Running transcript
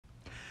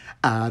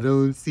I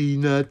don't see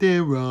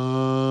nothing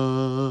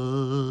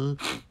wrong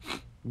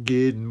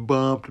getting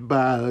bumped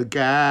by a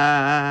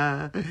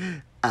guy.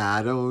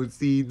 I don't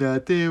see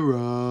nothing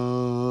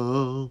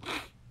wrong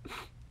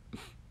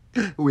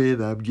when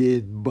I'm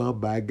getting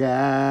bumped by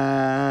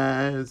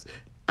guys.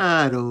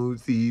 I don't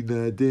see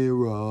nothing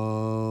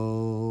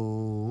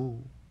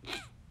wrong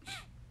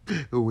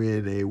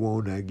when they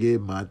wanna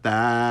get my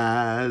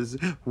thighs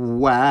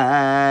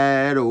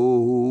wide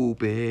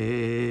open.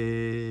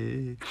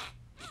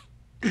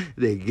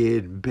 They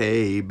getting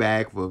paid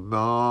back from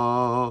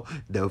all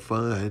the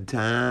fun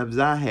times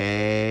I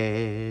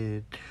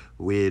had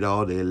with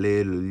all the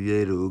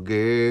little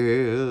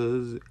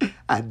girls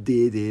I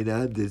didn't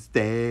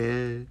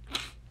understand.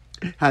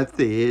 I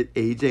said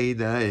age ain't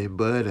nothing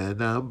but a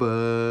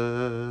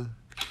number.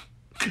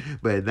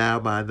 But now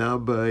my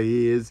number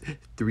is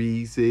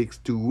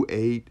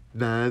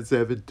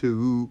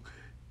 3628972.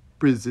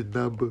 Prison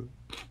number.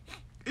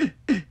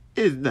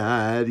 It's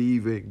not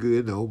even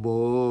good no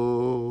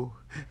more.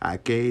 I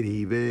can't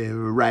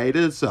even write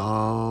a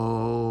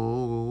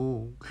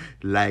song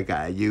like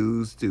I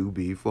used to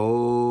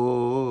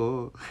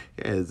before,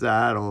 'cause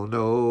I don't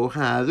know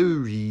how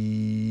to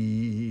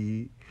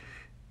read.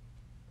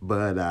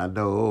 But I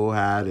know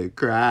how to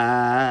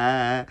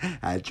cry.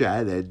 I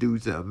try to do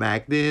some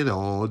acting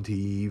on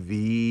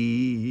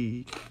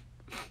TV.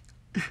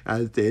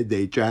 I said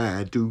they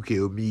trying to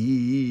kill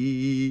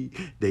me.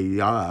 They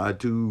are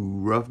too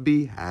rough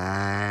behind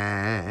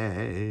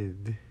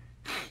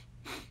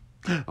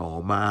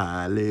on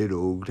my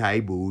little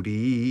tight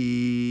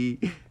booty.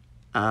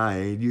 I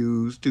ain't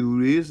used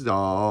to this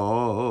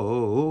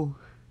all.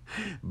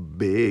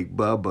 Big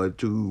Bubba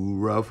too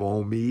rough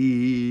on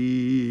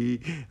me.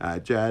 I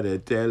try to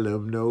tell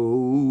him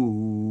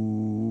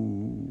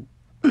no,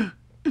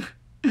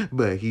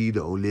 but he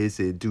don't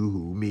listen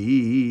to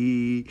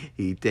me.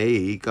 He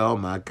take all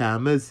my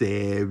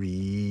commissary,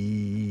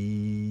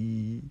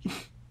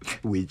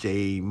 which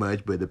ain't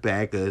much but a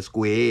pack of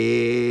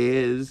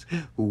squares.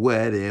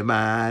 What am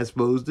I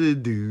supposed to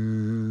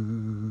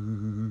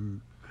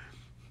do?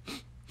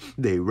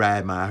 They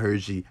ride my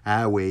Hershey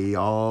highway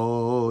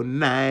all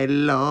night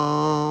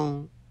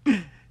long,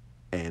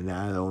 and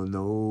I don't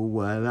know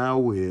what I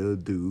will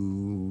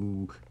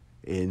do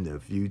in the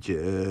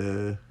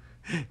future,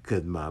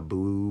 'cause my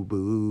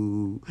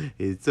boo-boo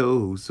is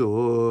so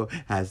sore.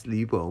 I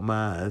sleep on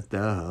my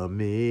stomach.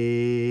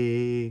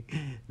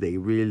 They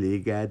really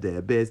got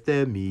the best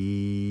of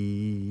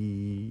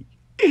me.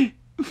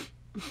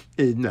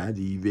 It's not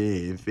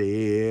even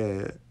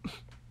fair.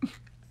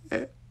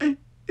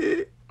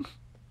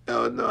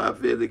 Oh no, I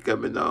feel it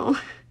coming on.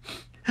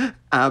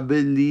 I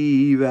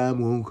believe I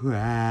won't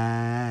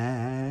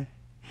cry.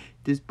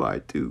 This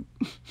part 2.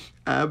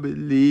 I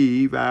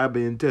believe I've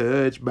been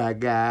touched by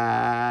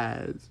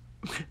guys.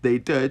 They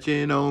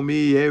touching on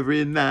me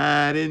every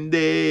night and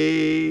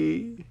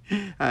day.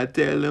 I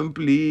tell them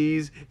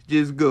please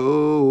just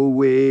go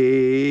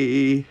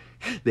away.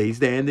 They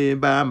standing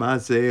by my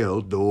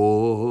cell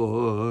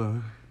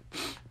door.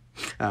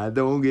 I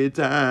don't get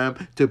time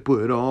to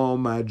put on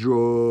my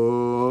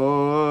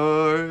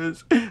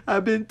drawers.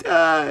 I've been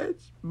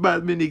touched by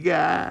many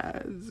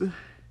guys.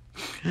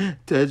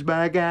 Touched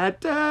by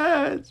God,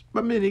 touched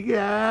by many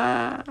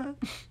guys.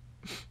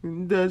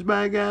 Touched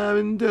by God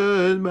and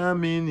touched by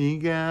many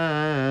guys.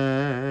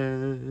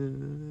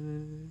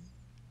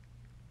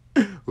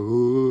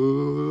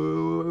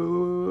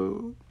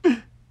 Oh,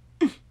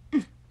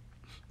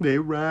 they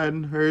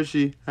riding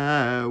Hershey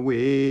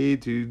highway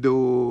to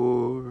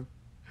door.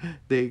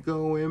 They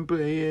go and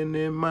playing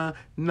in my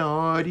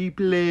naughty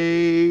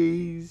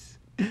place.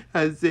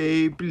 I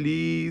say,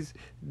 please,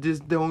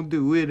 just don't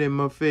do it in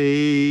my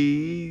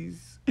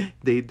face.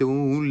 They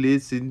don't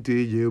listen to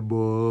your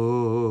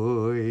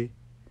boy.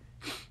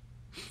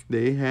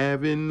 They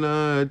having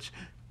lunch,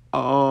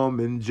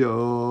 almond joy.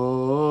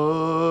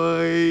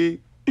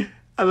 I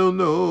don't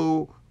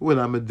know what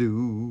I'ma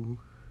do.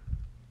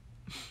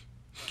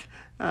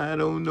 I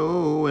don't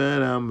know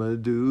what I'ma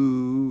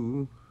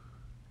do.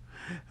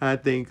 I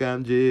think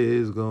I'm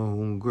just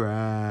gonna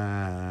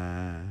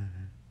cry.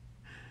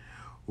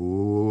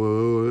 Oh,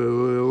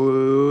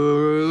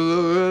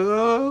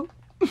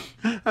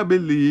 I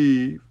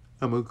believe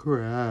I'ma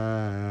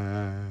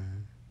cry.